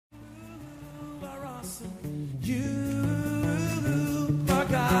You are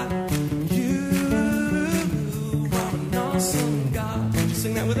God. You are an awesome God.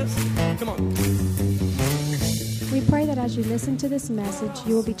 Sing that with us. Come on. We pray that as you listen to this message,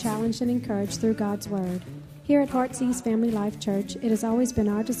 you will be challenged and encouraged through God's Word. Here at Heartsease Family Life Church, it has always been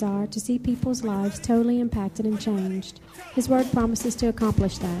our desire to see people's lives totally impacted and changed. His Word promises to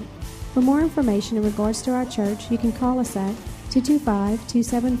accomplish that. For more information in regards to our church, you can call us at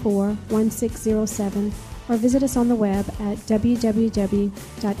 225-274-1607 or visit us on the web at www.hflc.us.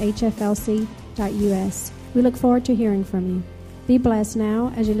 We look forward to hearing from you. Be blessed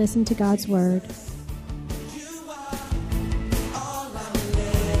now as you listen to God's Word.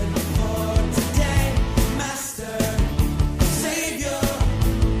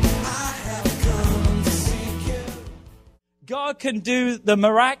 God can do the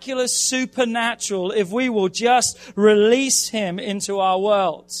miraculous supernatural if we will just release Him into our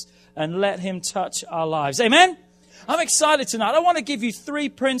worlds and let Him touch our lives. Amen? I'm excited tonight. I want to give you 3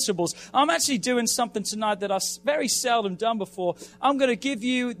 principles. I'm actually doing something tonight that I've very seldom done before. I'm going to give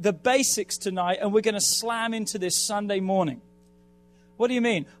you the basics tonight, and we're going to slam into this Sunday morning. What do you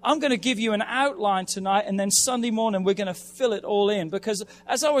mean? I'm going to give you an outline tonight, and then Sunday morning we're going to fill it all in. Because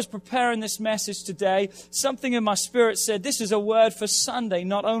as I was preparing this message today, something in my spirit said, this is a word for Sunday,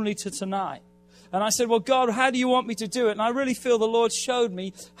 not only to tonight. And I said, well, God, how do you want me to do it? And I really feel the Lord showed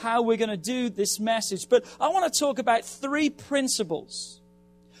me how we're going to do this message. But I want to talk about 3 principles.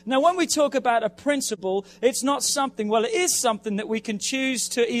 Now, when we talk about a principle, it's not something, well, it is something that we can choose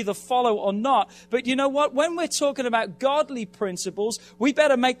to either follow or not. But you know what? When we're talking about godly principles, we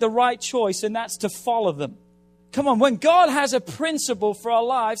better make the right choice, and that's to follow them. Come on, when God has a principle for our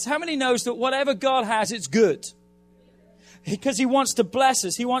lives, how many knows that whatever God has, it's good? Because He wants to bless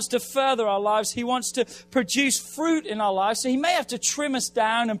us. He wants to further our lives. He wants to produce fruit in our lives. So He may have to trim us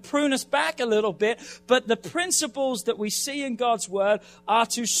down and prune us back a little bit. But the principles that we see in God's Word are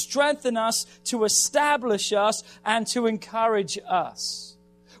to strengthen us, to establish us, and to encourage us.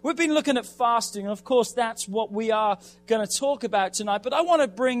 We've been looking at fasting, and of course that's what we are going to talk about tonight. But I want to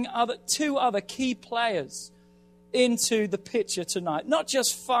bring 2 other key players into the picture tonight. Not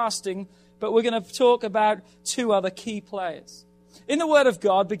just fasting, but we're going to talk about 2 other key players. In the Word of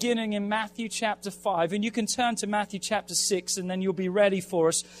God, beginning in Matthew chapter 5, and you can turn to Matthew chapter 6, and then you'll be ready for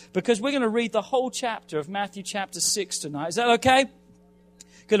us, because we're going to read the whole chapter of Matthew chapter 6 tonight. Is that okay?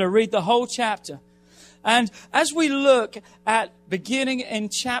 Going to read the whole chapter. And as we look at beginning in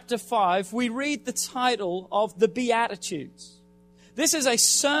chapter 5, we read the title of the Beatitudes. This is a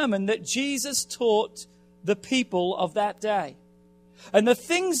sermon that Jesus taught the people of that day. And the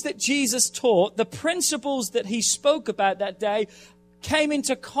things that Jesus taught, the principles that He spoke about that day, came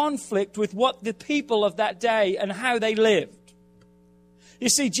into conflict with what the people of that day and how they lived. You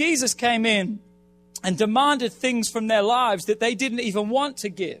see, Jesus came in and demanded things from their lives that they didn't even want to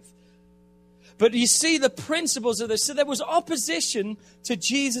give. But you see the principles of this. So there was opposition to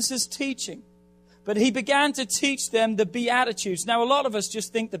Jesus' teaching. But He began to teach them the Beatitudes. Now, a lot of us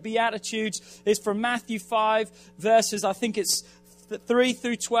just think the Beatitudes is from Matthew 5 verses, I think it's 3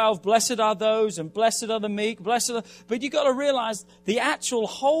 through 12, blessed are those and blessed are the meek, but you've got to realize the actual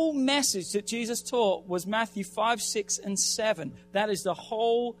whole message that Jesus taught was Matthew 5, 6, and 7. That is the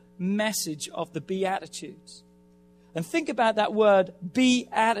whole message of the Beatitudes. And think about that word,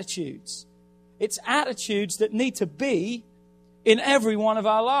 Beatitudes. It's attitudes that need to be in every one of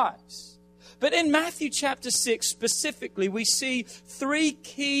our lives. But in Matthew chapter 6 specifically, we see 3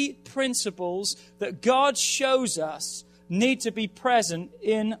 key principles that God shows us need to be present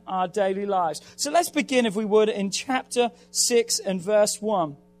in our daily lives. So let's begin, if we would, in chapter 6 and verse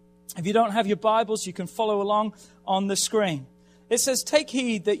 1. If you don't have your Bibles, you can follow along on the screen. It says, Take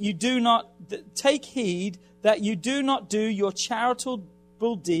heed that you do not do your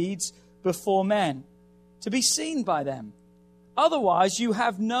charitable deeds before men, to be seen by them. Otherwise, you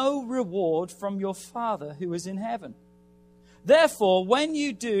have no reward from your Father who is in heaven. Therefore, when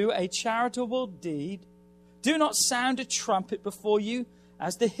you do a charitable deed, do not sound a trumpet before you,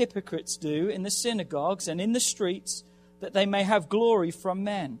 as the hypocrites do in the synagogues and in the streets, that they may have glory from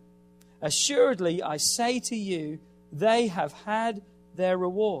men. Assuredly, I say to you, they have had their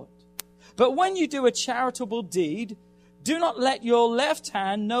reward. But when you do a charitable deed, do not let your left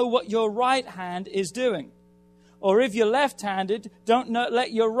hand know what your right hand is doing. Or if you're left-handed, don't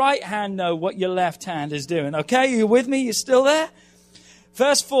let your right hand know what your left hand is doing. Okay, are you with me? You still there?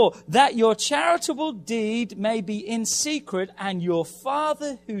 Verse 4, that your charitable deed may be in secret, and your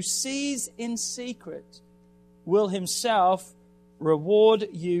Father who sees in secret will Himself reward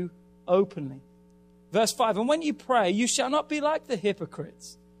you openly. Verse 5, and when you pray, you shall not be like the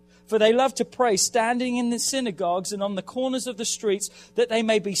hypocrites, For they love to pray, standing in the synagogues and on the corners of the streets, that they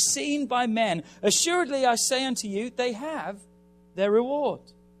may be seen by men. Assuredly, I say unto you, they have their reward.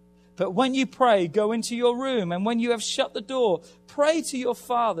 But when you pray, go into your room, and when you have shut the door, pray to your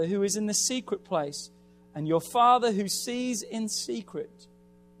Father who is in the secret place, and your Father who sees in secret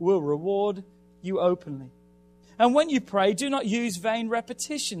will reward you openly. And when you pray, do not use vain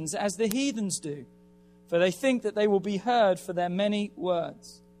repetitions as the heathens do, for they think that they will be heard for their many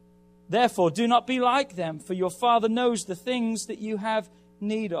words. Therefore, do not be like them, for your Father knows the things that you have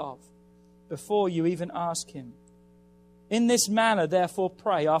need of before you even ask him. In this manner, therefore,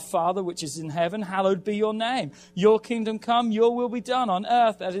 pray, Our Father which is in heaven, hallowed be your name. Your kingdom come, your will be done on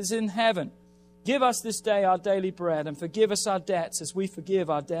earth as it is in heaven. Give us this day our daily bread, and forgive us our debts as we forgive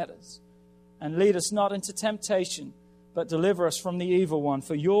our debtors. And lead us not into temptation, but deliver us from the evil one.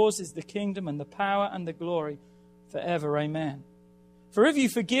 For yours is the kingdom and the power and the glory forever. Amen. For if you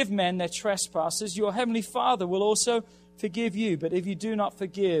forgive men their trespasses, your heavenly Father will also forgive you. But if you do not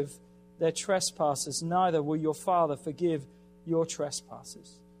forgive their trespasses, neither will your Father forgive your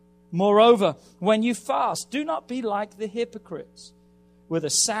trespasses. Moreover, when you fast, do not be like the hypocrites, with a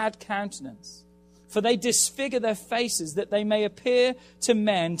sad countenance. For they disfigure their faces, that they may appear to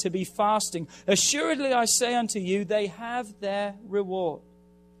men to be fasting. Assuredly, I say unto you, they have their reward.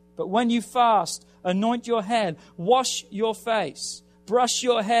 But when you fast, anoint your head, wash your face, brush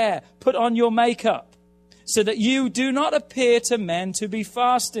your hair, put on your makeup, so that you do not appear to men to be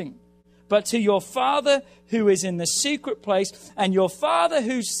fasting, but to your Father who is in the secret place, and your Father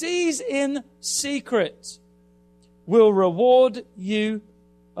who sees in secret will reward you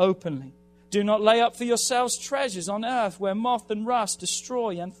openly. Do not lay up for yourselves treasures on earth, where moth and rust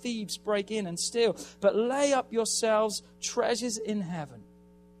destroy and thieves break in and steal, but lay up yourselves treasures in heaven,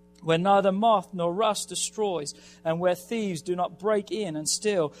 where neither moth nor rust destroys, and where thieves do not break in and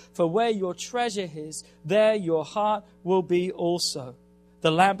steal. For where your treasure is, there your heart will be also.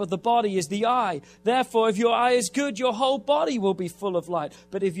 The lamp of the body is the eye. Therefore, if your eye is good, your whole body will be full of light.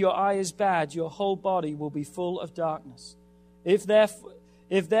 But if your eye is bad, your whole body will be full of darkness. If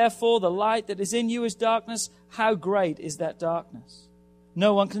therefore the light that is in you is darkness, how great is that darkness?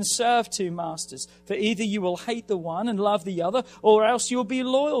 No one can serve two masters, for either you will hate the one and love the other, or else you will be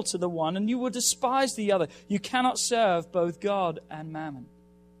loyal to the one and you will despise the other. You cannot serve both God and mammon.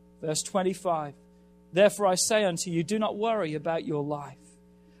 Verse 25, therefore I say unto you, do not worry about your life,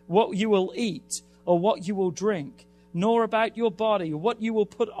 what you will eat or what you will drink, nor about your body or what you will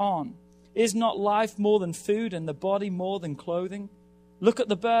put on. Is not life more than food, and the body more than clothing? Look at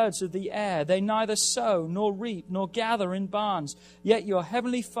the birds of the air. They neither sow nor reap nor gather in barns, yet your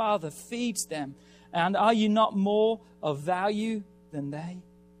heavenly Father feeds them. And are you not more of value than they?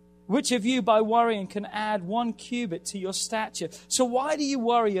 Which of you by worrying can add 1 cubit to your stature? So why do you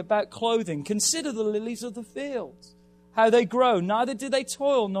worry about clothing? Consider the lilies of the field, how they grow. Neither do they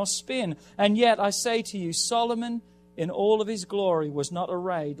toil nor spin. And yet I say to you, Solomon in all of his glory was not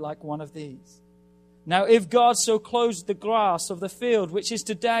arrayed like one of these. Now, if God so clothes the grass of the field, which is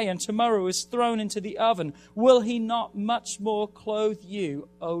today and tomorrow is thrown into the oven, will he not much more clothe you,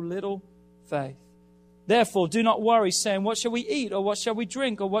 O little faith? Therefore, do not worry, saying, what shall we eat, or what shall we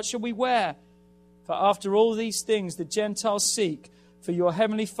drink, or what shall we wear? For after all these things the Gentiles seek, for your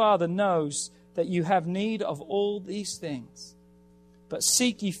heavenly Father knows that you have need of all these things. But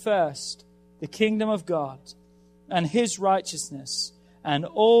seek ye first the kingdom of God and his righteousness, and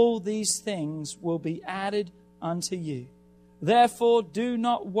all these things will be added unto you. Therefore, do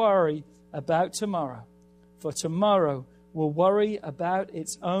not worry about tomorrow, for tomorrow will worry about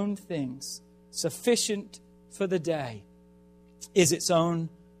its own things. Sufficient for the day is its own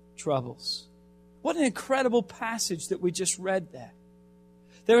troubles. What an incredible passage that we just read there.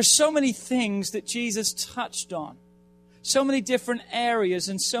 There are so many things that Jesus touched on, so many different areas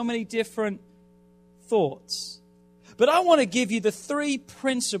and so many different thoughts. But I want to give you the 3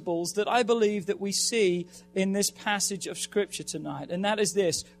 principles that I believe that we see in this passage of Scripture tonight. And that is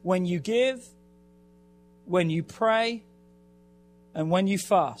this: when you give, when you pray, and when you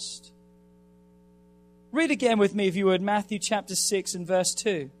fast. Read again with me, if you would, Matthew chapter 6 and verse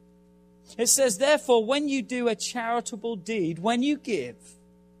 2. It says, therefore, when you do a charitable deed, when you give,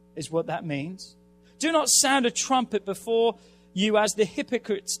 is what that means. Do not sound a trumpet before you as the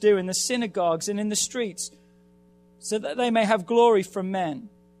hypocrites do in the synagogues and in the streets, so that they may have glory from men.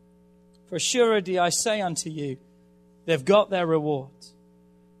 For assuredly I say unto you, they've got their reward.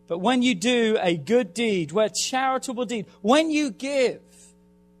 But when you do a good deed, a charitable deed, when you give,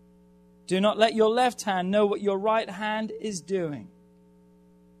 do not let your left hand know what your right hand is doing,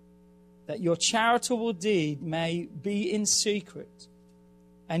 that your charitable deed may be in secret.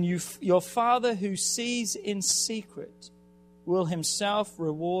 And your Father who sees in secret will himself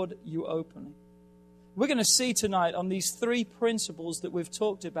reward you openly. We're going to see tonight on these three principles that we've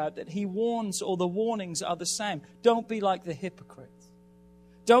talked about that he warns, or the warnings are the same. Don't be like the hypocrites.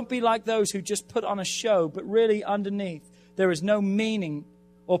 Don't be like those who just put on a show, but really underneath there is no meaning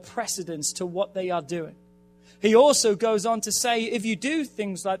or precedence to what they are doing. He also goes on to say, if you do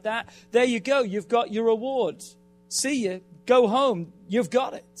things like that, there you go. You've got your reward. See you. Go home. You've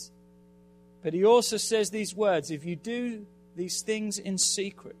got it. But he also says these words, if you do these things in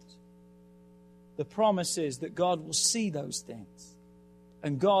secret, the promise is that God will see those things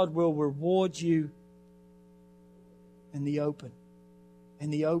and God will reward you in the open,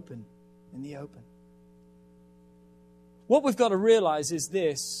 in the open, in the open. What we've got to realize is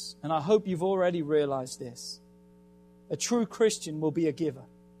this, and I hope you've already realized this. A true Christian will be a giver.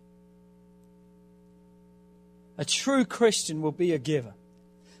 A true Christian will be a giver.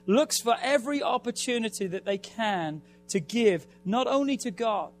 Looks for every opportunity that they can to give, not only to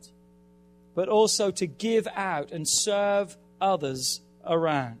God, but also to give out and serve others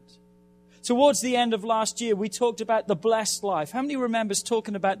around. Towards the end of last year, we talked about the blessed life. How many remembers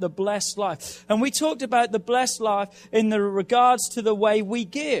talking about the blessed life? And we talked about the blessed life in the regards to the way we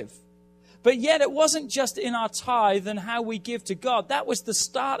give. But yet it wasn't just in our tithe and how we give to God. That was the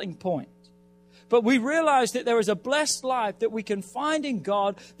starting point. But we realized that there is a blessed life that we can find in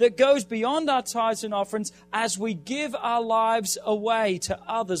God that goes beyond our tithes and offerings as we give our lives away to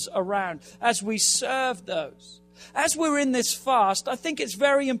others around, as we serve those. As we're in this fast, I think it's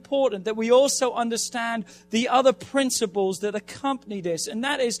very important that we also understand the other principles that accompany this, and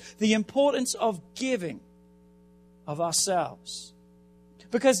that is the importance of giving of ourselves.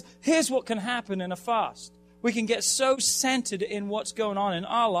 Because here's what can happen in a fast. We can get so centered in what's going on in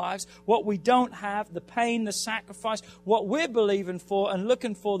our lives, what we don't have, the pain, the sacrifice, what we're believing for and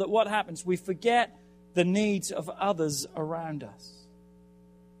looking for, that what happens? We forget the needs of others around us.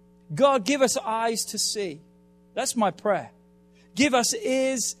 God, give us eyes to see. That's my prayer. Give us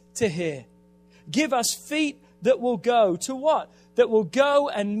ears to hear. Give us feet that will go to what? That will go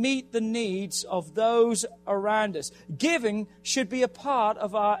and meet the needs of those around us. Giving should be a part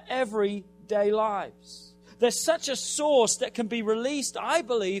of our everyday lives. There's such a source that can be released, I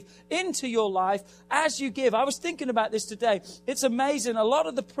believe, into your life as you give. I was thinking about this today. It's amazing. A lot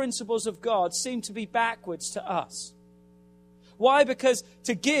of the principles of God seem to be backwards to us. Why? Because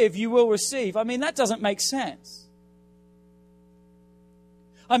to give, you will receive. I mean, that doesn't make sense.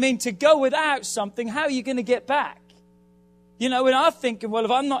 I mean, to go without something, how are you going to get back? You know, and I'm thinking, well,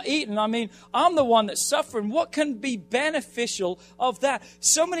 if I'm not eating, I mean, I'm the one that's suffering. What can be beneficial of that?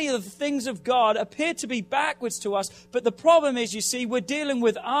 So many of the things of God appear to be backwards to us. But the problem is, you see, we're dealing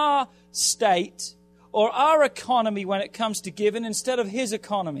with our state or our economy when it comes to giving instead of His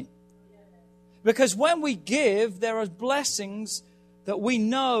economy. Because when we give, there are blessings that we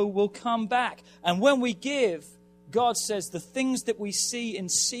know will come back. And when we give, God says the things that we see in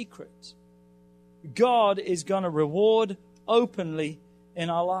secret, God is going to reward openly in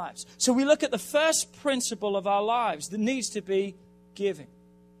our lives. So we look at the first principle of our lives that needs to be giving.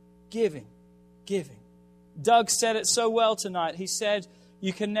 Giving. Giving. Doug said it so well tonight. He said,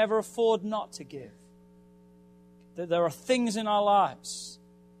 you can never afford not to give. That there are things in our lives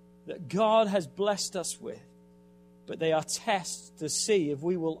that God has blessed us with, but they are tests to see if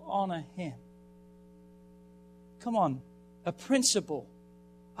we will honor Him. Come on, a principle.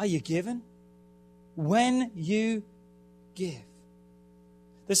 Are you giving? When you give.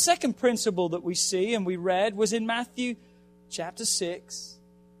 The second principle that we see and we read was in Matthew chapter 6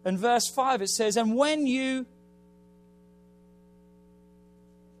 and verse 5. It says, and when you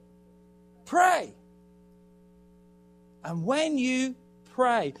pray, and when you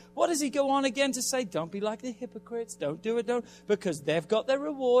pray, what does he go on again to say? Don't be like the hypocrites. Don't do it. Don't, because they've got their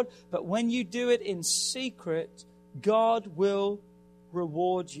reward. But when you do it in secret, God will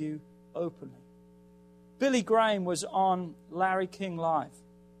reward you openly. Billy Graham was on Larry King Live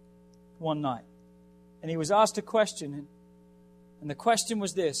one night, and he was asked a question, and the question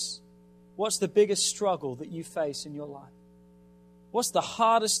was this: what's the biggest struggle that you face in your life? What's the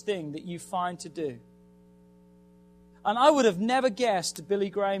hardest thing that you find to do? And I would have never guessed Billy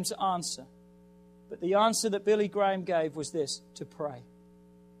Graham's answer, but the answer that Billy Graham gave was this: to pray.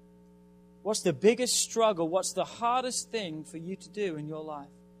 What's the biggest struggle? What's the hardest thing for you to do in your life?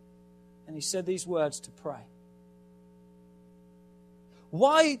 And he said these words: to pray.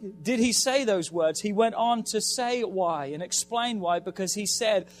 Why did he say those words? He went on to say why and explain why, because he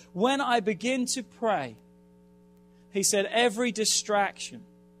said, when I begin to pray, he said, every distraction,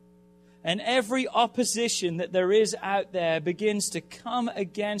 And every opposition that there is out there begins to come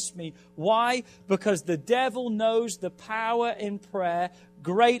against me. Why? Because the devil knows the power in prayer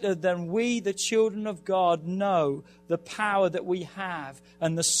greater than we, the children of God, know the power that we have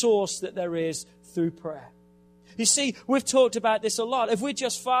and the source that there is through prayer. You see, we've talked about this a lot. If we're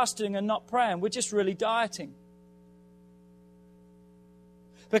just fasting and not praying, we're just really dieting.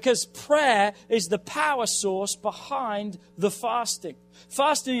 Because prayer is the power source behind the fasting.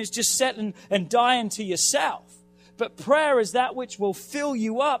 Fasting is just setting and dying to yourself. But prayer is that which will fill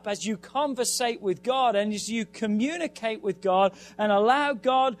you up as you conversate with God and as you communicate with God and allow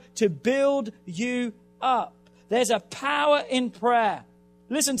God to build you up. There's a power in prayer.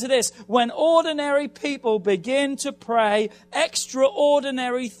 Listen to this. When ordinary people begin to pray,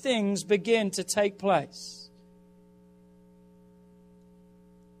 extraordinary things begin to take place.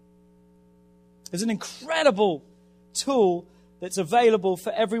 There's an incredible tool that's available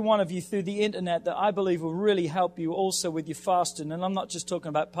for every one of you through the internet that I believe will really help you also with your fasting. And I'm not just talking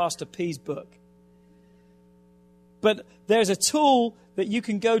about Pastor P's book. But there's a tool that you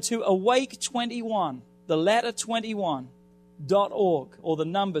can go to, Awake21, the letter 21.org, or the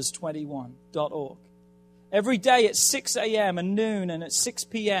numbers 21.org. Every day at 6 a.m. and noon and at 6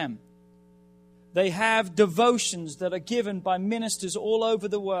 p.m., they have devotions that are given by ministers all over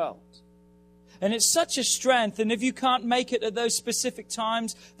the world. And it's such a strength. And if you can't make it at those specific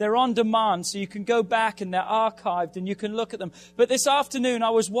times, they're on demand. So you can go back and they're archived and you can look at them. But this afternoon, I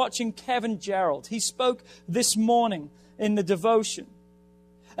was watching Kevin Gerald. He spoke this morning in the devotion.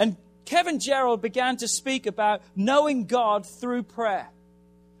 And Kevin Gerald began to speak about knowing God through prayer.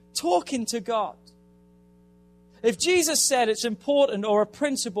 Talking to God. If Jesus said it's important or a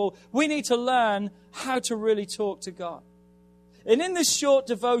principle, we need to learn how to really talk to God. And in this short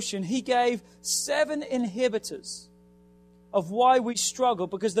devotion, he gave 7 inhibitors of why we struggle,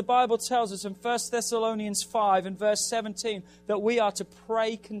 because the Bible tells us in 1 Thessalonians 5 and verse 17 that we are to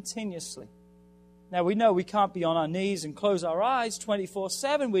pray continuously. Now, we know we can't be on our knees and close our eyes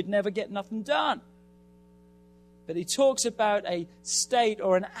 24/7. We'd never get nothing done. But he talks about a state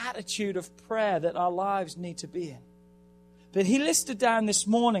or an attitude of prayer that our lives need to be in. But he listed down this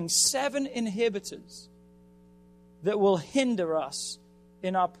morning 7 inhibitors that will hinder us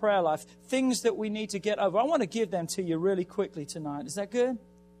in our prayer life. Things that we need to get over. I want to give them to you really quickly tonight. Is that good?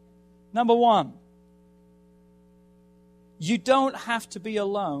 Number 1. You don't have to be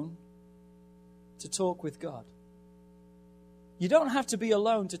alone to talk with God. You don't have to be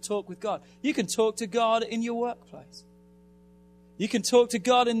alone to talk with God. You can talk to God in your workplace. You can talk to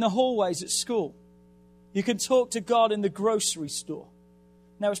God in the hallways at school. You can talk to God in the grocery store.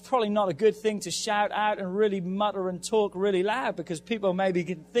 Now, it's probably not a good thing to shout out and really mutter and talk really loud because people maybe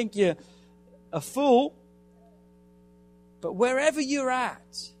can think you're a fool. But wherever you're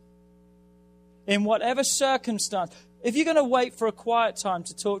at, in whatever circumstance, if you're going to wait for a quiet time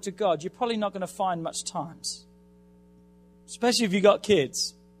to talk to God, you're probably not going to find much times. Especially if you've got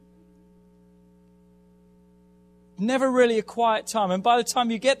kids. Never really a quiet time. And by the time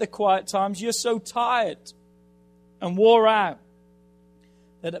you get the quiet times, you're so tired and wore out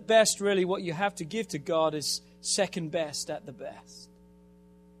that at best, really, what you have to give to God is second best at the best.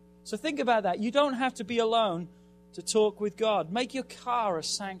 So think about that. You don't have to be alone to talk with God. Make your car a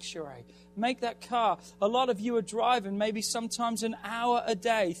sanctuary. Make that car. A lot of you are driving maybe sometimes an hour a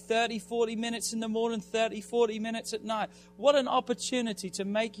day, 30, 40 minutes in the morning, 30, 40 minutes at night. What an opportunity to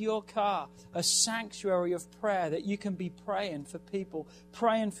make your car a sanctuary of prayer that you can be praying for people,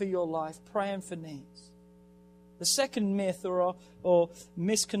 praying for your life, praying for needs. The second myth or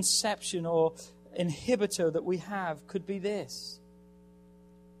misconception or inhibitor that we have could be this.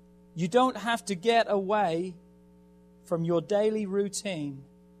 You don't have to get away from your daily routine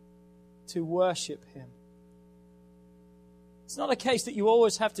to worship Him. It's not a case that you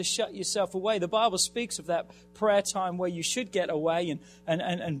always have to shut yourself away. The Bible speaks of that prayer time where you should get away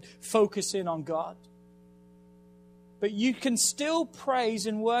and focus in on God. But you can still praise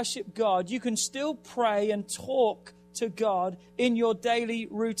and worship God. You can still pray and talk to God in your daily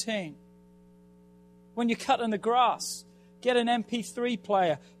routine. When you're cutting the grass, get an MP3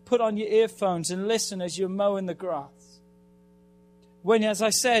 player, put on your earphones and listen as you're mowing the grass. When, as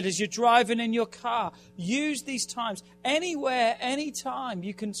I said, as you're driving in your car, use these times. Anywhere, anytime,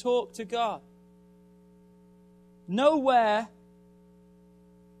 you can talk to God. Nowhere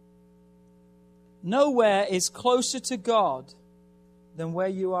is closer to God than where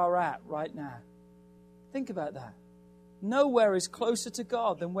you are at right now. Think about that. Nowhere is closer to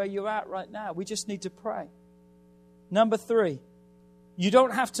God than where you're at right now. We just need to pray. Number 3, you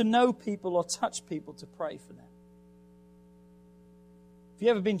don't have to know people or touch people to pray for them. Have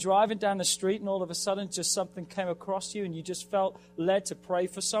you ever been driving down the street and all of a sudden just something came across you and you just felt led to pray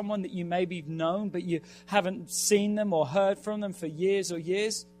for someone that you maybe have known but you haven't seen them or heard from them for years or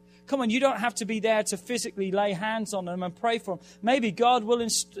years? Come on, you don't have to be there to physically lay hands on them and pray for them. Maybe God will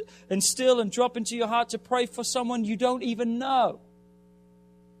instill and drop into your heart to pray for someone you don't even know.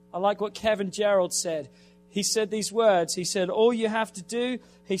 I like what Kevin Gerald said. He said these words. He said, all you have to do,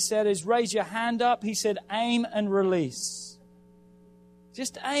 he said, is raise your hand up. He said, aim and release.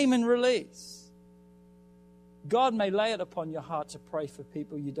 Just aim and release. God may lay it upon your heart to pray for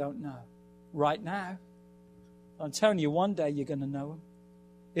people you don't know right now. I'm telling you, one day you're going to know them.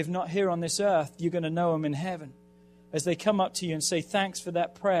 If not here on this earth, you're going to know them in heaven. As they come up to you and say, thanks for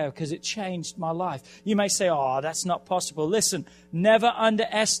that prayer because it changed my life. You may say, oh, that's not possible. Listen, never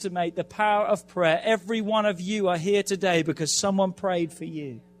underestimate the power of prayer. Every one of you are here today because someone prayed for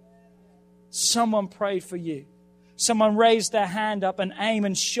you. Someone prayed for you. Someone raised their hand up and aimed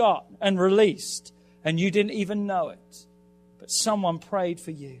and shot and released, and you didn't even know it. But someone prayed for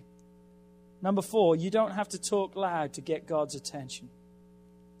you. Number 4, you don't have to talk loud to get God's attention.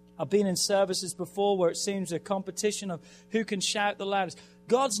 I've been in services before where it seems a competition of who can shout the loudest.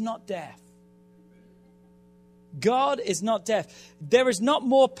 God's not deaf. God is not deaf. There is not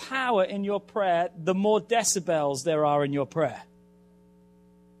more power in your prayer the more decibels there are in your prayer.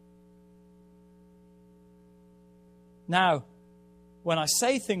 Now, when I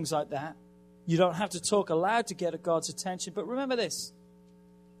say things like that, you don't have to talk aloud to get God's attention. But remember this.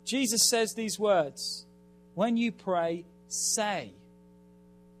 Jesus says these words. When you pray, say.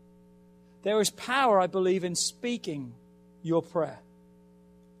 There is power, I believe, in speaking your prayer.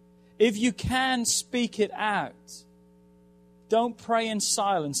 If you can speak it out, don't pray in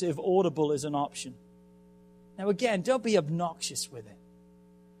silence if audible is an option. Now again, don't be obnoxious with it.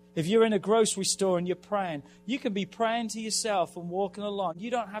 If you're in a grocery store and you're praying, you can be praying to yourself and walking along. You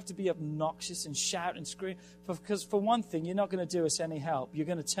don't have to be obnoxious and shout and scream. Because for one thing, you're not going to do us any help. You're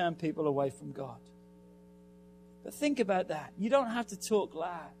going to turn people away from God. But think about that. You don't have to talk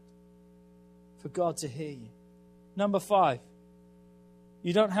loud for God to hear you. Number 5,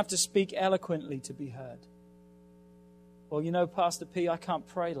 you don't have to speak eloquently to be heard. Well, you know, Pastor P, I can't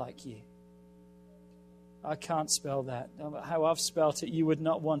pray like you. I can't spell that. How I've spelt it, you would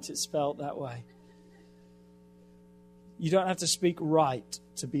not want it spelled that way. You don't have to speak right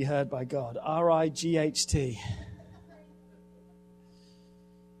to be heard by God. R-I-G-H-T.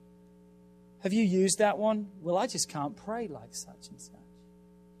 Have you used that one? Well, I just can't pray like such and such.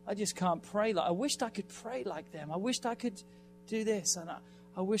 I just can't pray like... I wished I could pray like them. I wished I could do this, and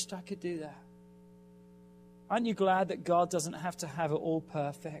I wished I could do that. Aren't you glad that God doesn't have to have it all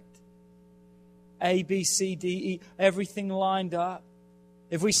perfect? A, B, C, D, E, everything lined up.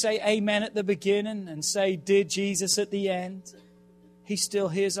 If we say amen at the beginning and say, dear Jesus at the end, He still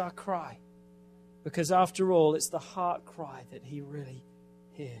hears our cry. Because after all, it's the heart cry that He really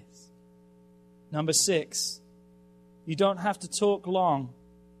hears. Number 6, you don't have to talk long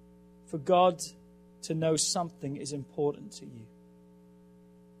for God to know something is important to you.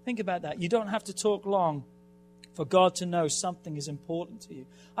 Think about that. You don't have to talk long for God to know something is important to you.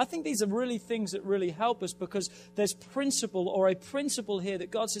 I think these are really things that really help us because there's a principle here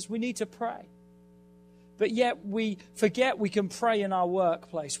that God says we need to pray. But yet we forget we can pray in our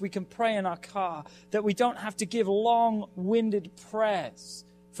workplace. We can pray in our car. That we don't have to give long-winded prayers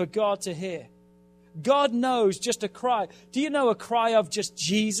for God to hear. God knows just a cry. Do you know a cry of just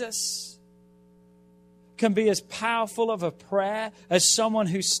Jesus can be as powerful of a prayer as someone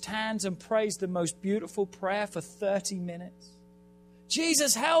who stands and prays the most beautiful prayer for 30 minutes?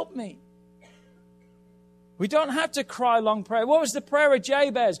 Jesus, help me. We don't have to cry long prayer. What was the prayer of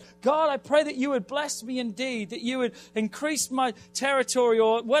Jabez? God, I pray that you would bless me indeed, that you would increase my territory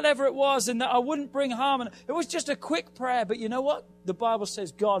or whatever it was, and that I wouldn't bring harm. And it was just a quick prayer. But you know what? The Bible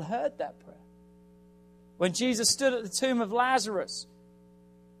says God heard that prayer. When Jesus stood at the tomb of Lazarus,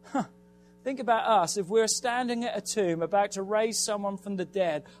 think about us. If we're standing at a tomb about to raise someone from the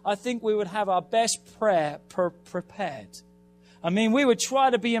dead, I think we would have our best prayer prepared. I mean, we would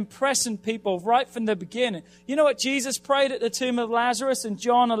try to be impressing people right from the beginning. You know what Jesus prayed at the tomb of Lazarus in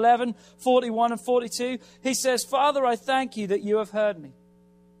John 11, 41 and 42? He says, Father, I thank you that you have heard me.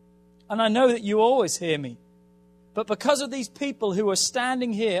 And I know that you always hear me. But because of these people who are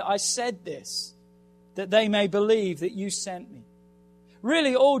standing here, I said this, that they may believe that you sent me.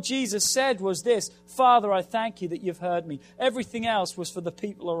 Really, all Jesus said was this, Father, I thank you that you've heard me. Everything else was for the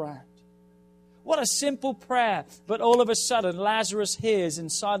people around. What a simple prayer. But all of a sudden, Lazarus hears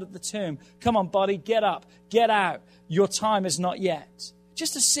inside of the tomb, come on, buddy, get up, get out. Your time is not yet.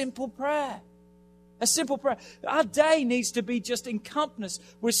 Just a simple prayer. A simple prayer. Our day needs to be just encompassed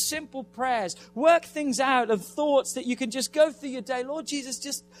with simple prayers. Work things out of thoughts that you can just go through your day. Lord Jesus,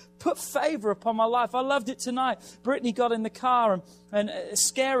 just put favor upon my life. I loved it tonight. Brittany got in the car and a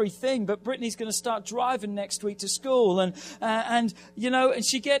scary thing, but Brittany's going to start driving next week to school. And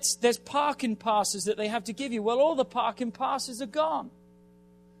she there's parking passes that they have to give you. Well, all the parking passes are gone.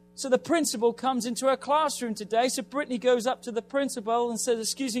 So the principal comes into her classroom today. So Brittany goes up to the principal and says,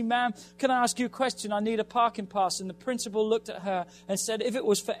 "Excuse me, ma'am, can I ask you a question? I need a parking pass." And the principal looked at her and said, "If it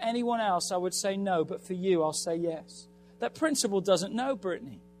was for anyone else, I would say no, but for you, I'll say yes." That principal doesn't know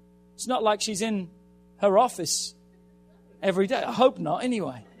Brittany. It's not like she's in her office every day. I hope not,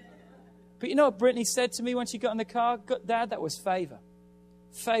 anyway. But you know what Brittany said to me when she got in the car? "Dad, that was favor."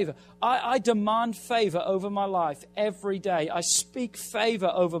 Favor. I demand favor over my life every day. I speak favor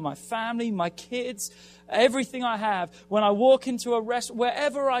over my family, my kids, everything I have. When I walk into a restaurant,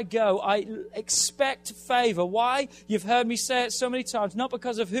 wherever I go, I expect favor. Why? You've heard me say it so many times, not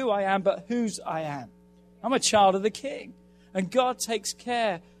because of who I am, but whose I am. I'm a child of the King, and God takes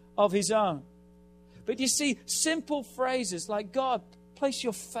care of His own. But you see, simple phrases like, "God, place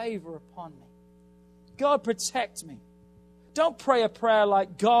your favor upon me. God, protect me." Don't pray a prayer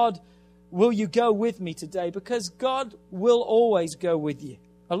like, "God, will you go with me today?" Because God will always go with you.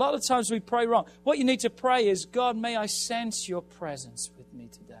 A lot of times we pray wrong. What you need to pray is, "God, may I sense your presence with me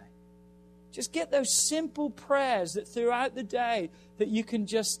today." Just get those simple prayers that throughout the day that you can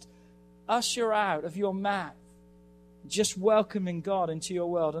just usher out of your mouth, just welcoming God into your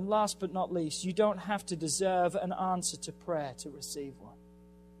world. And last but not least, you don't have to deserve an answer to prayer to receive one.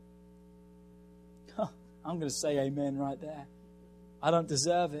 I'm going to say amen right there. I don't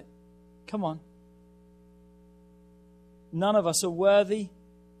deserve it. Come on. None of us are worthy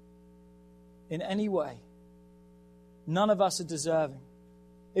in any way. None of us are deserving.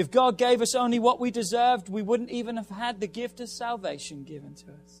 If God gave us only what we deserved, we wouldn't even have had the gift of salvation given to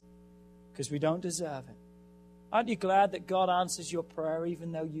us, because we don't deserve it. Aren't you glad that God answers your prayer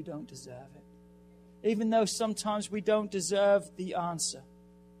even though you don't deserve it? Even though sometimes we don't deserve the answer,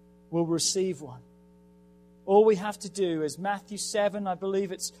 we'll receive one. All we have to do is Matthew 7, I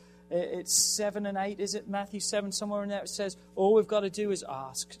believe it's 7 and 8, is it? Matthew 7, somewhere in there it says, all we've got to do is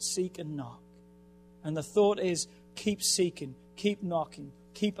ask, seek and knock. And the thought is, keep seeking, keep knocking,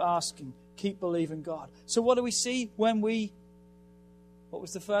 keep asking, keep believing God. So what do we see when we, what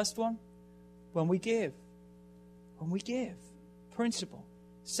was the first one? When we give. When we give. Principle.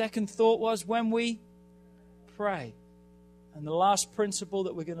 Second thought was when we pray. And the last principle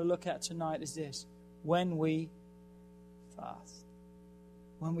that we're going to look at tonight is this. When we fast.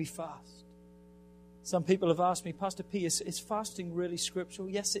 When we fast. Some people have asked me, Pastor P, is fasting really scriptural?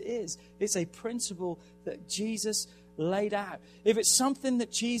 Yes, it is. It's a principle that Jesus laid out. If it's something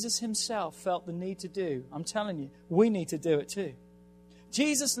that Jesus himself felt the need to do, I'm telling you, we need to do it too.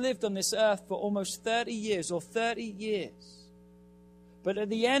 Jesus lived on this earth for almost 30 years or 30 years. But at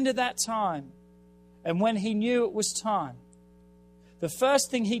the end of that time, and when he knew it was time, the first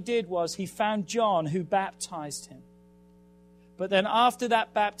thing he did was he found John who baptized him. But then after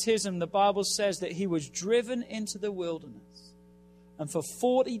that baptism, the Bible says that he was driven into the wilderness. And for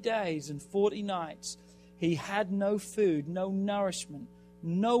 40 days and 40 nights, he had no food, no nourishment,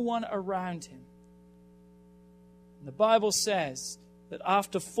 no one around him. And the Bible says that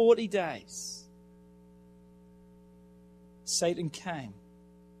after 40 days, Satan came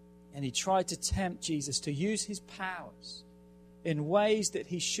and he tried to tempt Jesus to use his powers in ways that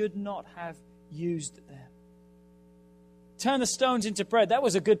he should not have used them. Turn the stones into bread. That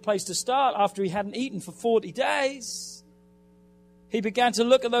was a good place to start after he hadn't eaten for 40 days. He began to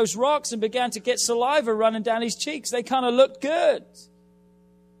look at those rocks and began to get saliva running down his cheeks. They kind of looked good.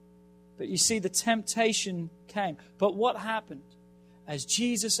 But you see, the temptation came. But what happened? As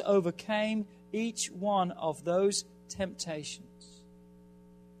Jesus overcame each one of those temptations,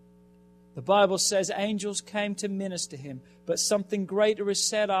 the Bible says angels came to minister him, but something greater is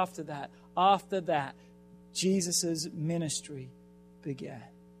said after that. After that, Jesus' ministry began.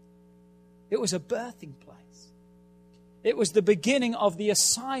 It was a birthing place. It was the beginning of the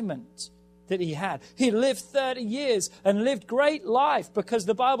assignment that he had. He lived 30 years and lived great life because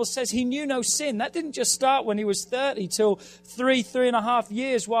the Bible says he knew no sin. That didn't just start when he was 30 till 3.5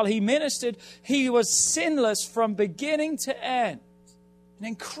 years while he ministered. He was sinless from beginning to end. An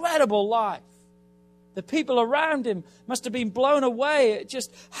incredible life. The people around him must have been blown away at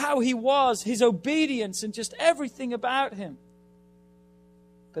just how he was, his obedience, and just everything about him.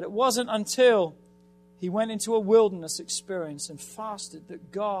 But it wasn't until he went into a wilderness experience and fasted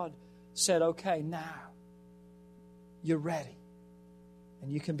that God said, okay, now you're ready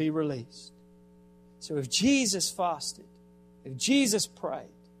and you can be released. So if Jesus fasted, if Jesus prayed,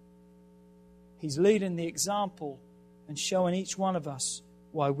 He's leading the example and showing each one of us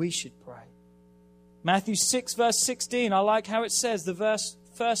why we should pray. Matthew 6 verse 16, I like how it says, the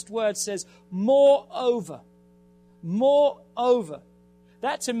first word says, moreover. Moreover.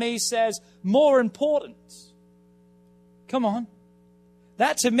 That to me says more important. Come on.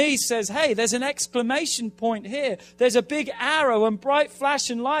 That to me says, hey, there's an exclamation point here. There's a big arrow and bright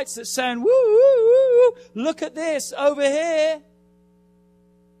flashing lights that's saying, woo, woo, woo, look at this over here.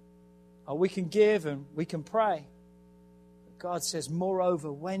 Oh, we can give and we can pray. But God says,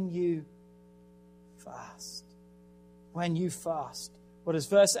 moreover, when you fast. When you fast. What does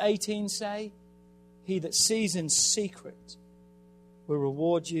verse 18 say? He that sees in secret will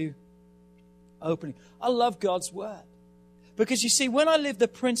reward you openly. I love God's word. Because you see, when I live the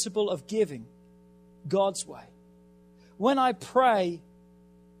principle of giving God's way, when I pray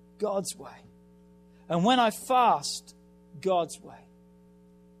God's way, and when I fast God's way,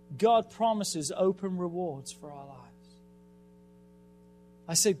 God promises open rewards for our lives.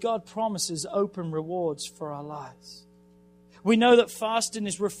 I said, God promises open rewards for our lives. We know that fasting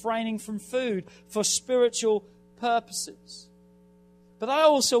is refraining from food for spiritual purposes. But I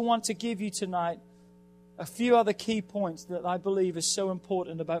also want to give you tonight a few other key points that I believe is so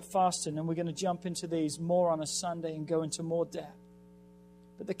important about fasting, and we're going to jump into these more on a Sunday and go into more depth.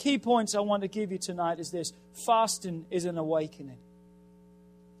 But the key points I want to give you tonight is this: fasting is an awakening.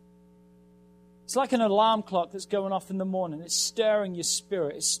 It's like an alarm clock that's going off in the morning. It's stirring your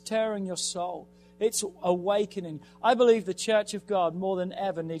spirit. It's stirring your soul. It's awakening. I believe the church of God more than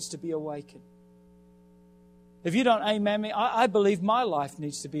ever needs to be awakened. If you don't amen me, I believe my life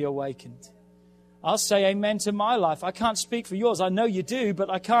needs to be awakened. I'll say amen to my life. I can't speak for yours. I know you do, but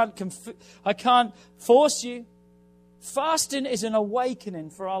I can't force you. Fasting is an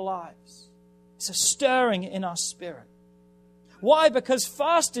awakening for our lives. It's a stirring in our spirit. Why? Because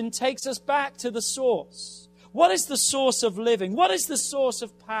fasting takes us back to the source. What is the source of living? What is the source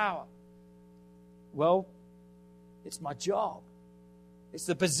of power? Well, it's my job. It's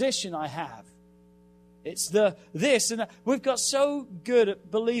the position I have. It's the this and that. We've got so good at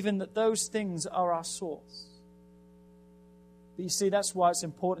believing that those things are our source. But you see, that's why it's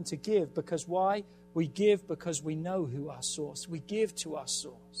important to give. Because why? We give because we know who our source. We give to our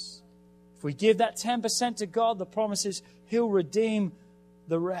source. If we give that 10% to God, the promise is He'll redeem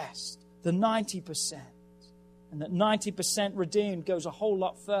the rest, the 90%. And that 90% redeemed goes a whole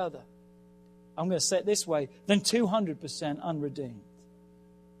lot further. I'm going to say it this way, than 200% unredeemed.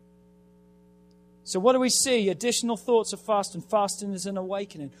 So what do we see? Additional thoughts of fasting. Fasting is an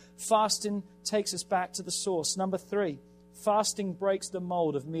awakening. Fasting takes us back to the source. Number 3, fasting breaks the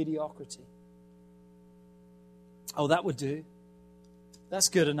mold of mediocrity. Oh, that would do. That's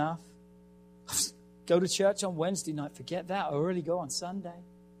good enough. Go to church on Wednesday night. Forget that. I already go on Sunday.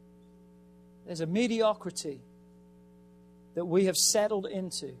 There's a mediocrity that we have settled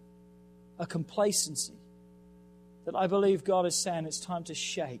into, a complacency that I believe God is saying it's time to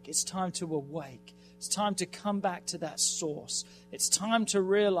shake. It's time to awake. It's time to come back to that source. It's time to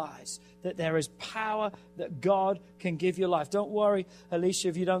realize that there is power that God can give your life. Don't worry, Alicia,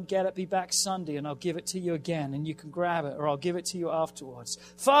 if you don't get it, be back Sunday and I'll give it to you again and you can grab it, or I'll give it to you afterwards.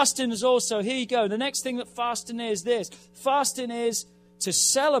 Fasting is also, here you go. The next thing that fasting is this. Fasting is to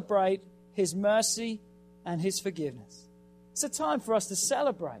celebrate His mercy and His forgiveness. It's a time for us to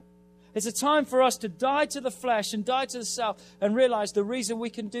celebrate. It's a time for us to die to the flesh and die to the self and realize the reason we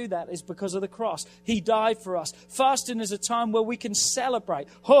can do that is because of the cross. He died for us. Fasting is a time where we can celebrate.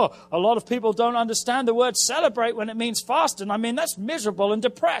 A lot of people don't understand the word celebrate when it means fasting. I mean, that's miserable and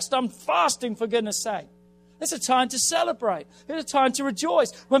depressed. I'm fasting, for goodness sake. It's a time to celebrate. It's a time to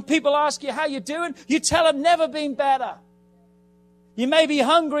rejoice. When people ask you how you're doing, you tell them never been better. You may be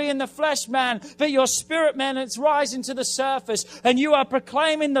hungry in the flesh, man, but your spirit, man, it's rising to the surface and you are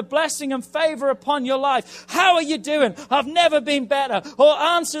proclaiming the blessing and favor upon your life. How are you doing? I've never been better. Or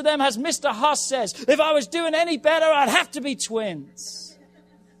answer them as Mr. Huss says, if I was doing any better, I'd have to be twins.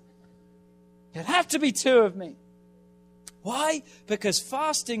 It'd have to be 2 of me. Why? Because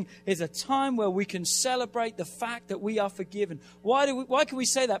fasting is a time where we can celebrate the fact that we are forgiven. Why can we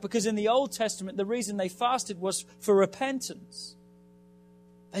say that? Because in the Old Testament, the reason they fasted was for repentance.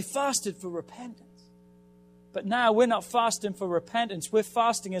 They fasted for repentance. But now we're not fasting for repentance. We're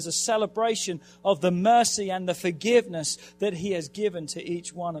fasting as a celebration of the mercy and the forgiveness that He has given to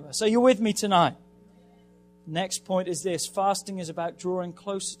each one of us. Are you with me tonight? Next point is this. Fasting is about drawing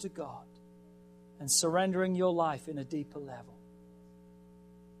closer to God and surrendering your life in a deeper level.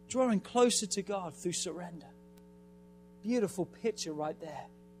 Drawing closer to God through surrender. Beautiful picture right there.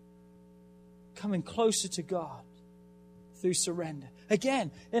 coming closer to God through surrender.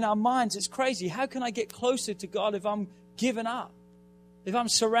 Again, in our minds, it's crazy. How can I get closer to God if I'm giving up? If I'm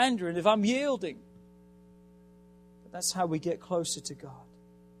surrendering, if I'm yielding? But that's how we get closer to God.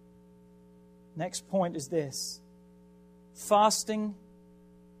 Next point is this. Fasting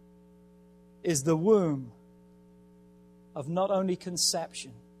is the womb of not only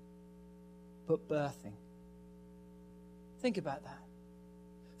conception, but birthing. Think about that.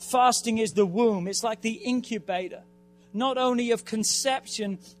 Fasting is the womb. It's like the incubator, not only of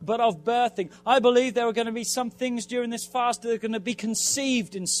conception, but of birthing. I believe there are going to be some things during this fast that are going to be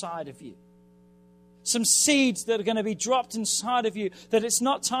conceived inside of you. Some seeds that are going to be dropped inside of you, that it's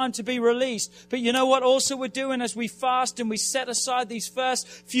not time to be released. But you know what also we're doing as we fast and we set aside these first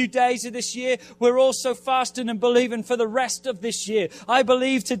few days of this year? We're also fasting and believing for the rest of this year. I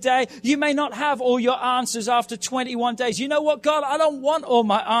believe today you may not have all your answers after 21 days. You know what, God? I don't want all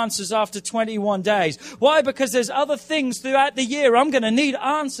my answers after 21 days. Why? Because there's other things throughout the year I'm going to need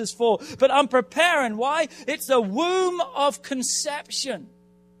answers for. But I'm preparing. Why? It's the womb of conception.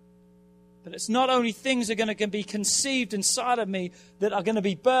 But it's not only things that are going to be conceived inside of me that are going to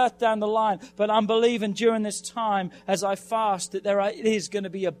be birthed down the line, but I'm believing during this time as I fast that it is going to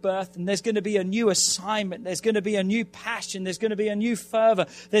be a birth, and there's going to be a new assignment. There's going to be a new passion. There's going to be a new fervor.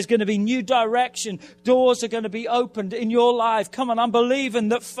 There's going to be new direction. Doors are going to be opened in your life. Come on, I'm believing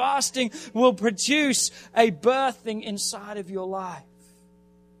that fasting will produce a birthing inside of your life.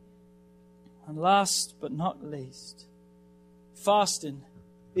 And last but not least, fasting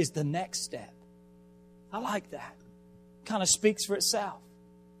is the next step. I like that. Kind of speaks for itself.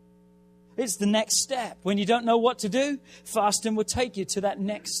 It's the next step. When you don't know what to do, fasting will take you to that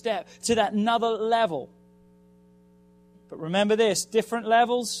next step, to that another level. But remember this, different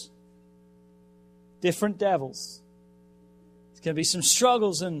levels, different devils. There's going to be some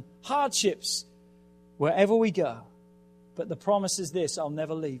struggles and hardships wherever we go. But the promise is this, I'll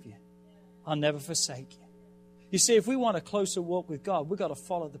never leave you. I'll never forsake you. You see, if we want a closer walk with God, we've got to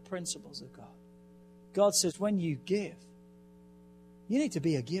follow the principles of God. God says when you give, you need to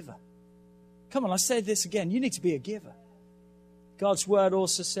be a giver. Come on, I say this again. You need to be a giver. God's word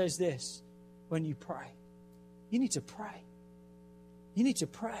also says this. When you pray, you need to pray. You need to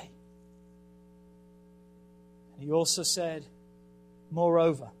pray. And he also said,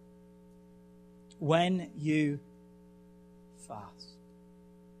 moreover, when you fast,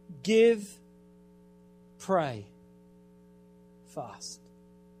 give, pray, fast.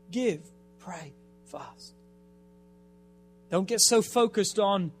 Give, pray, fast. Don't get so focused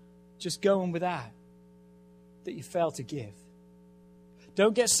on just going without that you fail to give.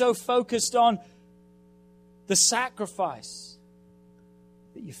 Don't get so focused on the sacrifice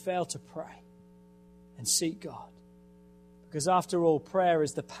that you fail to pray and seek God. Because after all, prayer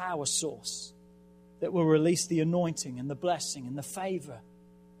is the power source that will release the anointing and the blessing and the favor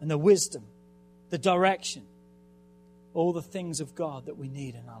and the wisdom, the direction, all the things of God that we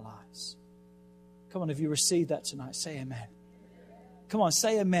need in our lives. Come on, if you received that tonight, say amen. Come on,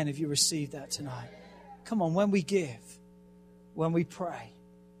 say amen if you received that tonight. Come on, when we give, when we pray,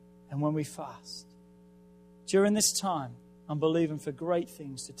 and when we fast. During this time, I'm believing for great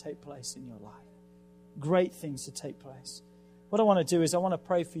things to take place in your life. Great things to take place. What I want to do is I want to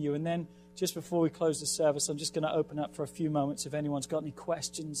pray for you, and then just before we close the service, I'm just going to open up for a few moments if anyone's got any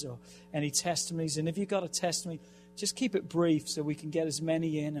questions or any testimonies. And if you've got a testimony, just keep it brief so we can get as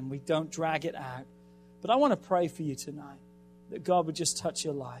many in and we don't drag it out. But I want to pray for you tonight that God would just touch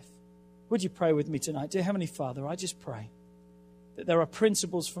your life. Would you pray with me tonight? Dear Heavenly Father, I just pray that there are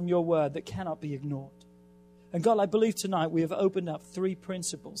principles from your word that cannot be ignored. And God, I believe tonight we have opened up 3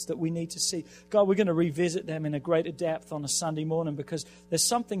 principles that we need to see. God, we're going to revisit them in a greater depth on a Sunday morning because there's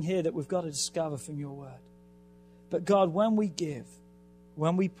something here that we've got to discover from your word. But God, when we give,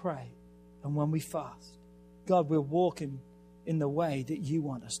 when we pray, and when we fast, God, we're walking in the way that you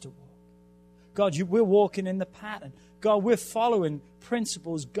want us to walk. God, we're walking in the pattern. God, we're following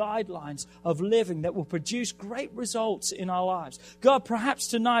principles, guidelines of living that will produce great results in our lives. God, perhaps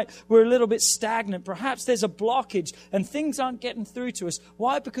tonight we're a little bit stagnant. Perhaps there's a blockage and things aren't getting through to us.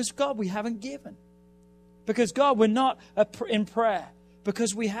 Why? Because, God, we haven't given. Because, God, we're not in prayer.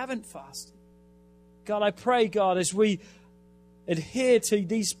 Because we haven't fasted. God, I pray, God, as we adhere to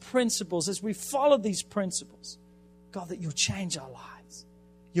these principles, as we follow these principles, God, that you'll change our lives.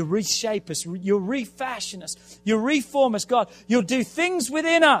 You'll reshape us. You'll refashion us. You'll reform us, God. You'll do things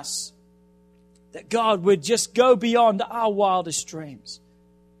within us that, God, would just go beyond our wildest dreams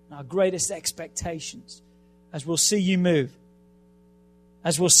and our greatest expectations as we'll see you move,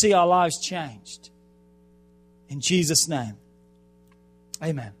 as we'll see our lives changed. In Jesus' name,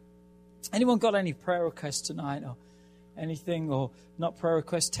 amen. Anyone got any prayer requests tonight or anything, or not prayer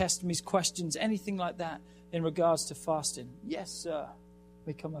requests, testimonies, questions, anything like that in regards to fasting? Yes, sir.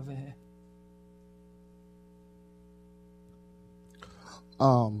 We come over here.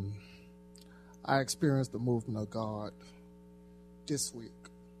 I experienced the movement of God this week.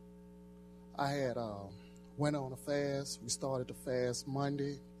 I had went on a fast. We started the fast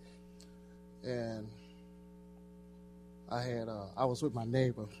Monday, and I was with my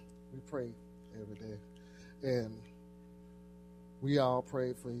neighbor. We prayed every day, and we all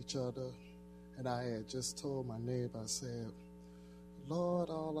prayed for each other. And I had just told my neighbor, I said, Lord,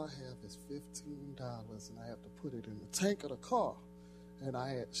 all I have is $15, and I have to put it in the tank of the car. And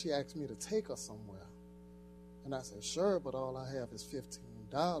she asked me to take her somewhere. And I said, sure, but all I have is $15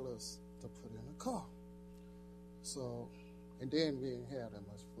 to put in the car. So, and then we didn't have that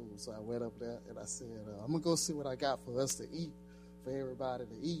much food. So I went up there and I said, I'm going to go see what I got for us to eat, for everybody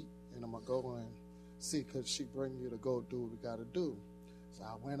to eat. And I'm going to go and see, could she bring you to go do what we got to do. So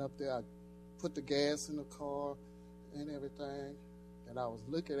I went up there, I put the gas in the car and everything. And I was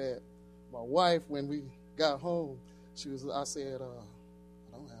looking at my wife when we got home. I said,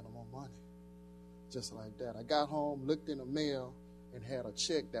 I don't have no more money. Just like that. I got home, looked in the mail, and had a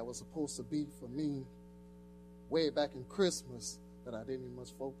check that was supposed to be for me way back in Christmas that I didn't even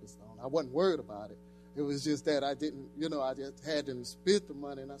much focus on. I wasn't worried about it. It was just that I didn't, I just had to spend the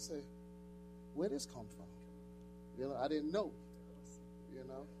money, and I said, where did this come from? I didn't know.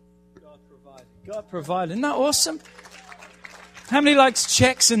 God provided. God provided. Isn't that awesome? How many likes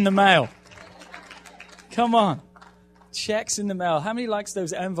checks in the mail? Come on. Checks in the mail. How many likes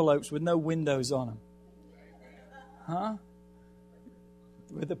those envelopes with no windows on them? Huh?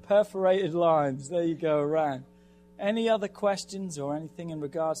 With the perforated lines. There you go, around. Any other questions or anything in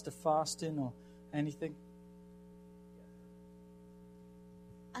regards to fasting or anything?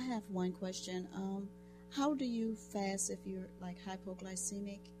 I have one question. How do you fast if you're like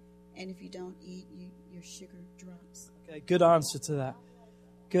hypoglycemic, and if you don't eat, your sugar drops? Okay, good answer to that.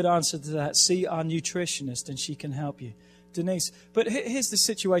 Good answer to that. See our nutritionist and she can help you. Denise, but here's the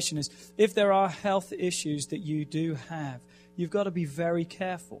situation is, if there are health issues that you do have, you've got to be very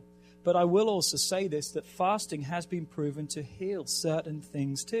careful. But I will also say this, that fasting has been proven to heal certain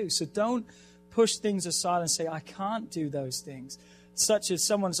things too. So don't push things aside and say, I can't do those things. Such as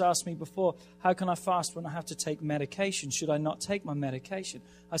someone's asked me before, how can I fast when I have to take medication? Should I not take my medication?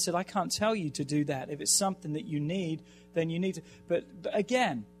 I said, I can't tell you to do that. If it's something that you need, then you need to. But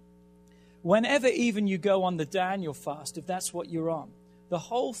again, whenever even you go on the Daniel fast, if that's what you're on, the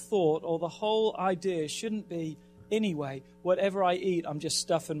whole thought or the whole idea shouldn't be, anyway, whatever I eat, I'm just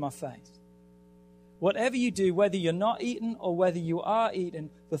stuffing my face. Whatever you do, whether you're not eating or whether you are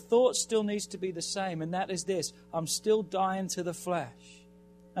eating, the thought still needs to be the same, and that is this: I'm still dying to the flesh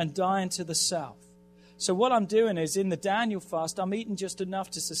and dying to the self. So what I'm doing is, in the Daniel fast, I'm eating just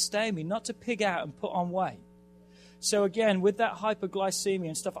enough to sustain me, not to pig out and put on weight. So again, with that hypoglycemia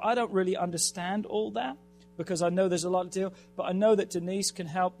and stuff, I don't really understand all that, because I know there's a lot to do, but I know that Denise can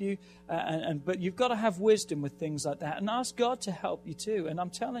help you. But you've got to have wisdom with things like that and ask God to help you too. And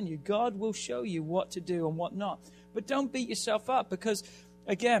I'm telling you, God will show you what to do and what not. But don't beat yourself up, because,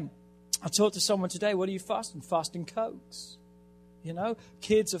 again, I talked to someone today, what are you fasting? Fasting Cokes.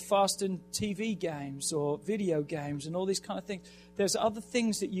 Kids are fasting TV games or video games and all these kind of things. There's other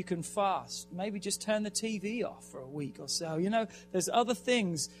things that you can fast. Maybe just turn the TV off for a week or so. There's other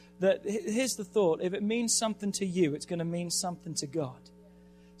things that, here's the thought, if it means something to you, it's going to mean something to God.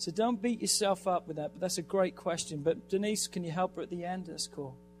 So don't beat yourself up with that. But that's a great question. But Denise, can you help her at the end? That's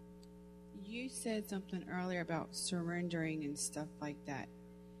cool. You said something earlier about surrendering and stuff like that.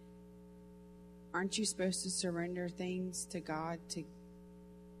 Aren't you supposed to surrender things to God to,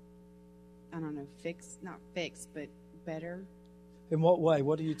 I don't know, not fix, but better? In what way?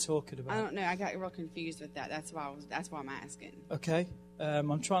 What are you talking about? I don't know. I got real confused with that. That's why I'm asking. Okay.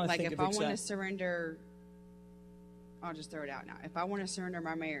 I'm trying to think of if I want to surrender, I'll just throw it out now. If I want to surrender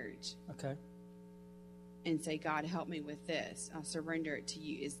my marriage, okay, and say, God, help me with this, I'll surrender it to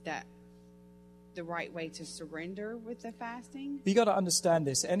you. Is that the right way to surrender with the fasting? You got to understand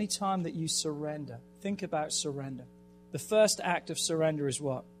this. Anytime that you surrender, think about surrender. The first act of surrender is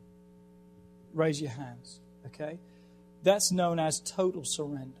what? Raise your hands. Okay? That's known as total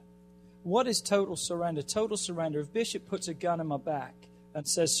surrender. What is total surrender? Total surrender, if Bishop puts a gun in my back and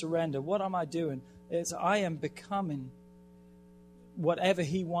says surrender, what am I doing? It's I am becoming whatever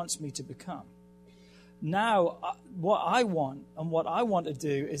he wants me to become. Now, what I want and what I want to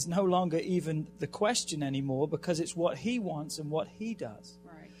do is no longer even the question anymore, because it's what he wants and what he does.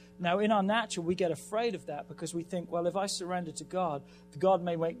 Right. Now, in our natural, we get afraid of that because we think, well, if I surrender to God, God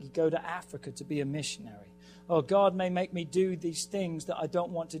may make me go to Africa to be a missionary. Or God may make me do these things that I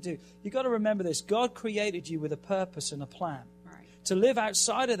don't want to do. You've got to remember this. God created you with a purpose and a plan. Right. To live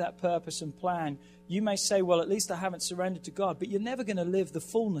outside of that purpose and plan, you may say, well, at least I haven't surrendered to God. But you're never going to live the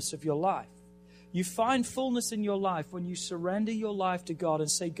fullness of your life. You find fullness in your life when you surrender your life to God and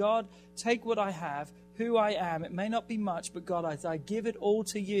say, God, take what I have, who I am. It may not be much, but God, as I give it all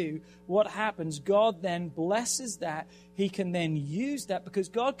to you, what happens? God then blesses that. He can then use that because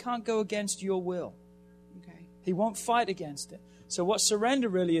God can't go against your will. Okay. He won't fight against it. So what surrender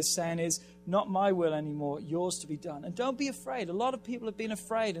really is saying is, not my will anymore, yours to be done. And don't be afraid. A lot of people have been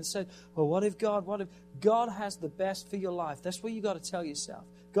afraid and said, well, what if God has the best for your life? That's what you got to tell yourself.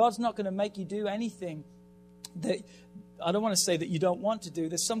 God's not going to make you do anything that, I don't want to say that you don't want to do.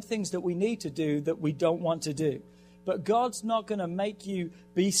 There's some things that we need to do that we don't want to do. But God's not going to make you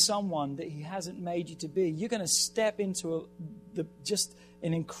be someone that He hasn't made you to be. You're going to step into just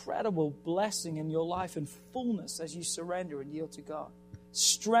an incredible blessing in your life and fullness as you surrender and yield to God.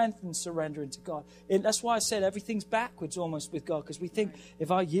 Strength and surrendering to God. That's why I said everything's backwards almost with God, because we think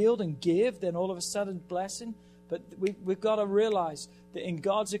if I yield and give, then all of a sudden blessing. But we've got to realize that in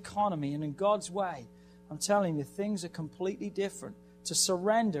God's economy and in God's way, I'm telling you, things are completely different. To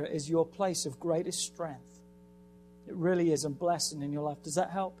surrender is your place of greatest strength. It really is a blessing in your life. Does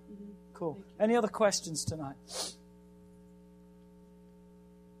that help? Mm-hmm. Cool. Any other questions tonight?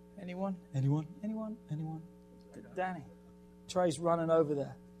 Anyone? Danny. Trey's running over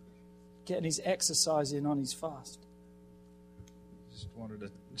there, getting his exercise in on his fast. Just wanted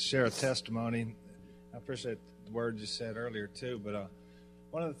to share a testimony. I appreciate the words you said earlier too, but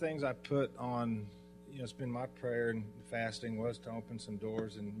one of the things I put on, it's been my prayer and fasting was to open some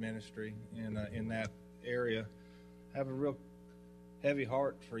doors in ministry in that area. I have a real heavy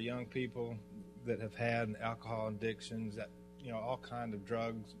heart for young people that have had alcohol addictions, that all kind of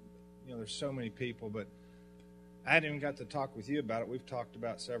drugs. There's so many people, but I hadn't even got to talk with you about it. We've talked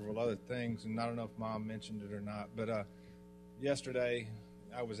about several other things, and I don't know if Mom mentioned it or not. But yesterday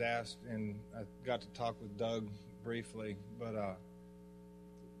I was asked, and I got to talk with Doug briefly, but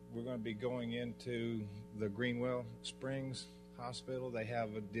we're going to be going into the Greenwell Springs Hospital. They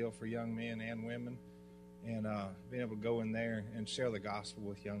have a deal for young men and women, and being able to go in there and share the gospel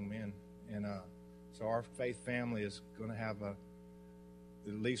with young men. And so our faith family is going to have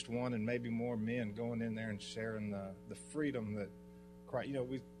at least one and maybe more men going in there and sharing the freedom that Christ,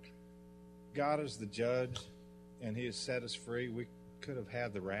 God is the judge and He has set us free. We could have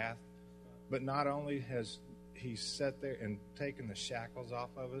had the wrath, but not only has He sat there and taken the shackles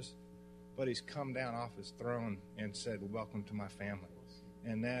off of us, but He's come down off His throne and said, welcome to my family.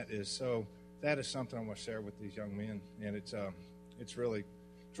 And that is something I want to share with these young men. And it's really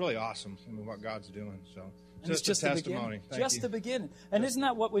awesome. What God's doing. So just a testimony. The beginning. And isn't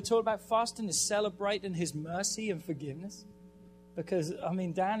that what we're talking about? Fasting is celebrating His mercy and forgiveness. Because,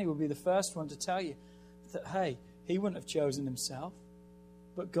 Danny will be the first one to tell you that, hey, he wouldn't have chosen himself.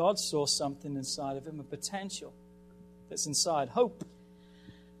 But God saw something inside of him, a potential that's inside. Hope.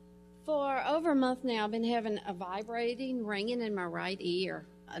 For over a month now, I've been having a vibrating, ringing in my right ear.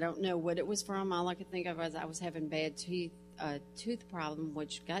 I don't know what it was from. All I could think of was I was having bad tooth problem,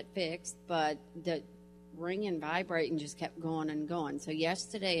 which got fixed, but the ringing, vibrating just kept going and going. So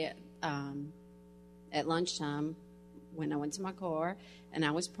yesterday at lunchtime, when I went to my car and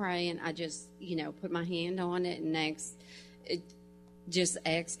I was praying, I just, put my hand on it and just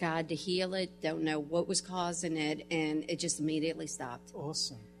asked God to heal it. Don't know what was causing it, and it just immediately stopped.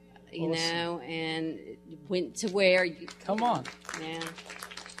 Awesome. And it went to where... Come on. Yeah.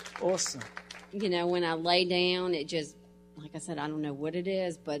 Awesome. When I lay down, it just, like I said, I don't know what it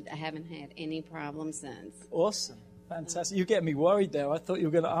is, but I haven't had any problems since. Awesome. Fantastic. You're getting me worried there. I thought you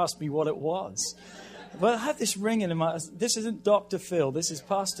were going to ask me what it was. But I have this ringing in my... This isn't Dr. Phil. This is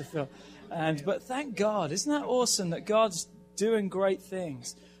Pastor Phil. But thank God. Isn't that awesome that God's doing great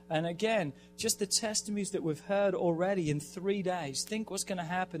things? And again, just the testimonies that we've heard already in 3 days. Think what's going to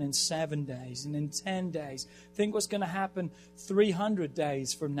happen in 7 days and in 10 days. Think what's going to happen 300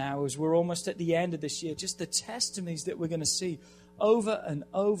 days from now as we're almost at the end of this year. Just the testimonies that we're going to see over and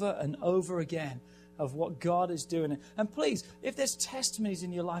over and over again. of what God is doing. And please, if there's testimonies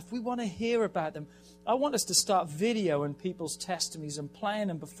in your life, we want to hear about them. I want us to start videoing people's testimonies and playing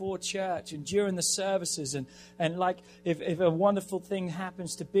them before church and during the services. And like if a wonderful thing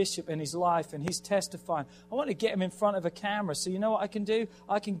happens to Bishop in his life and he's testifying, I want to get him in front of a camera. So you know what I can do?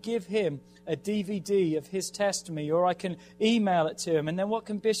 I can give him a DVD of his testimony, or I can email it to him. And then what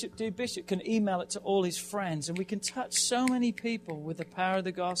can Bishop do? Bishop can email it to all his friends, and we can touch so many people with the power of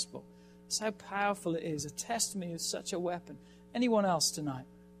the gospel. That's how powerful it is. A testimony is such a weapon. Anyone else tonight,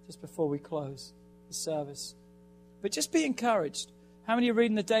 just before we close the service? But just be encouraged. How many are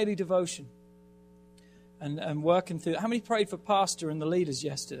reading the daily devotion and working through? How many prayed for Pastor and the leaders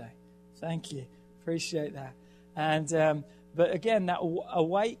yesterday? Thank you. Appreciate that. And but again, that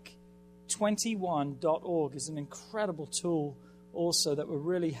awake21.org is an incredible tool also that will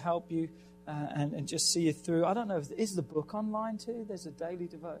really help you and just see you through. I don't know, is the book online too? There's a daily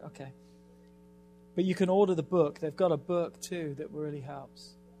devotion. Okay. But you can order the book. They've got a book too that really helps.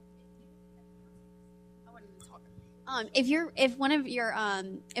 If one of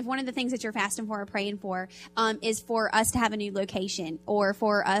the things that you're fasting for or praying for is for us to have a new location or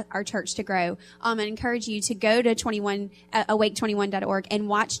for our church to grow, I encourage you to go to awake21.org and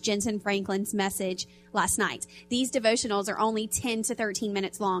watch Jensen Franklin's message last night. These devotionals are only 10 to 13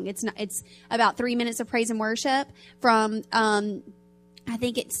 minutes long. It's about 3 minutes of praise and worship from I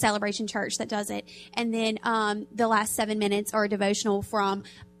think it's Celebration Church that does it, and then the last 7 minutes are a devotional from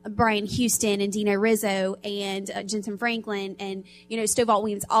Brian Houston and Dino Rizzo and Jensen Franklin and, Stovall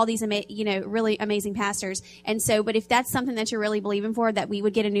Williams, all these, really amazing pastors. And so, but if that's something that you're really believing for, that we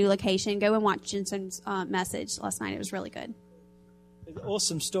would get a new location, go and watch Jensen's message last night. It was really good. An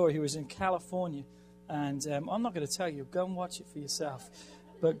awesome story. He was in California, and I'm not going to tell you. Go and watch it for yourself.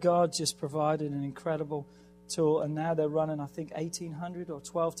 But God just provided an incredible tool, and now they're running, I think, 1,800 or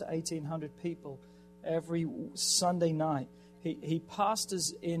 12 to 1,800 people every Sunday night. He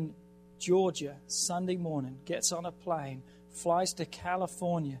pastors in Georgia Sunday morning, gets on a plane, flies to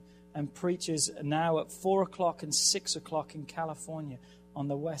California, and preaches now at 4 o'clock and 6 o'clock in California on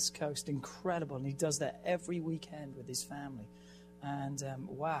the West Coast. Incredible. And he does that every weekend with his family. And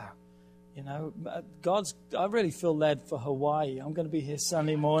wow, I really feel led for Hawaii. I'm going to be here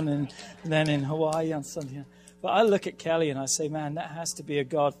Sunday morning and then in Hawaii on Sunday. But I look at Kelly and I say, man, that has to be a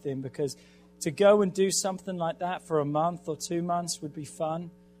God thing, because to go and do something like that for a month or 2 months would be fun.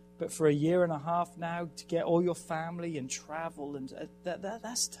 But for a year and a half now, to get all your family and travel, and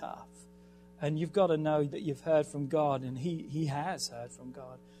that's tough. And you've got to know that you've heard from God, and He has heard from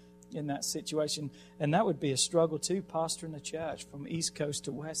God in that situation. And that would be a struggle too, pastoring a church from East Coast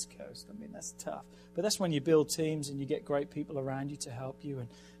to West Coast. I mean, that's tough. But that's when you build teams and you get great people around you to help you. And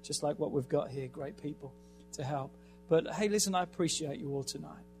just like what we've got here, great people to help. But hey, listen, I appreciate you all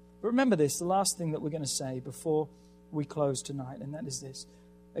tonight. But remember this, the last thing that we're going to say before we close tonight, and that is this.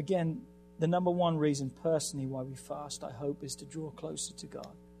 Again, the number one reason personally why we fast, I hope, is to draw closer to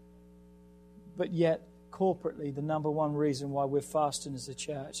God. But yet, corporately, the number one reason why we're fasting as a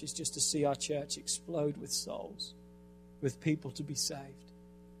church is just to see our church explode with souls, with people to be saved.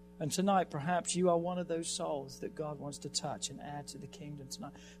 And tonight, perhaps you are one of those souls that God wants to touch and add to the kingdom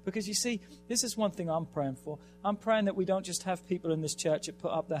tonight. Because you see, this is one thing I'm praying for. I'm praying that we don't just have people in this church that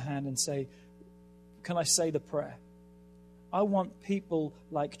put up their hand and say, can I say the prayer? I want people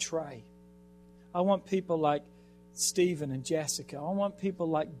like Trey. I want people like Stephen and Jessica. I want people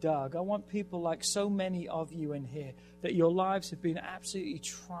like Doug. I want people like so many of you in here, that your lives have been absolutely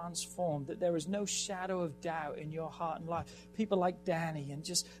transformed, that there is no shadow of doubt in your heart and life. People like Danny and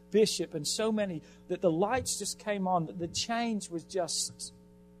just Bishop and so many, that the lights just came on, that the change was just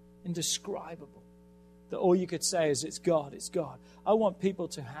indescribable. That all you could say is, it's God, it's God. I want people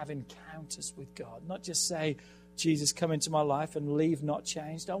to have encounters with God, not just say, Jesus, come into my life and leave not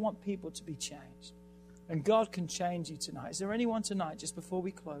changed. I want people to be changed. And God can change you tonight. Is there anyone tonight, just before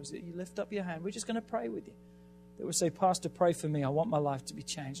we close, that you lift up your hand? We're just going to pray with you. That would say, Pastor, pray for me. I want my life to be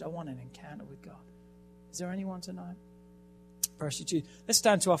changed. I want an encounter with God. Is there anyone tonight? Precious Jesus. Let's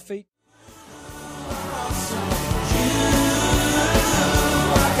stand to our feet.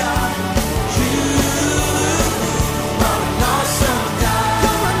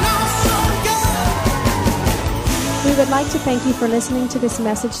 We would like to thank you for listening to this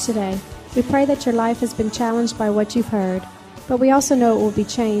message today. We pray that your life has been challenged by what you've heard, but we also know it will be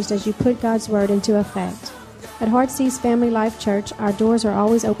changed as you put God's Word into effect. At Heartsease Family Life Church, our doors are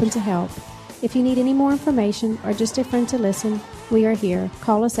always open to help. If you need any more information or just a friend to listen, we are here.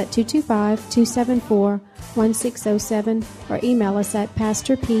 Call us at 225-274-1607 or email us at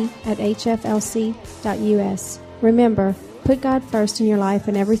pastorp@hflc.us. Remember, put God first in your life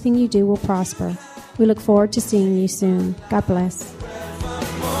and everything you do will prosper. We look forward to seeing you soon. God bless.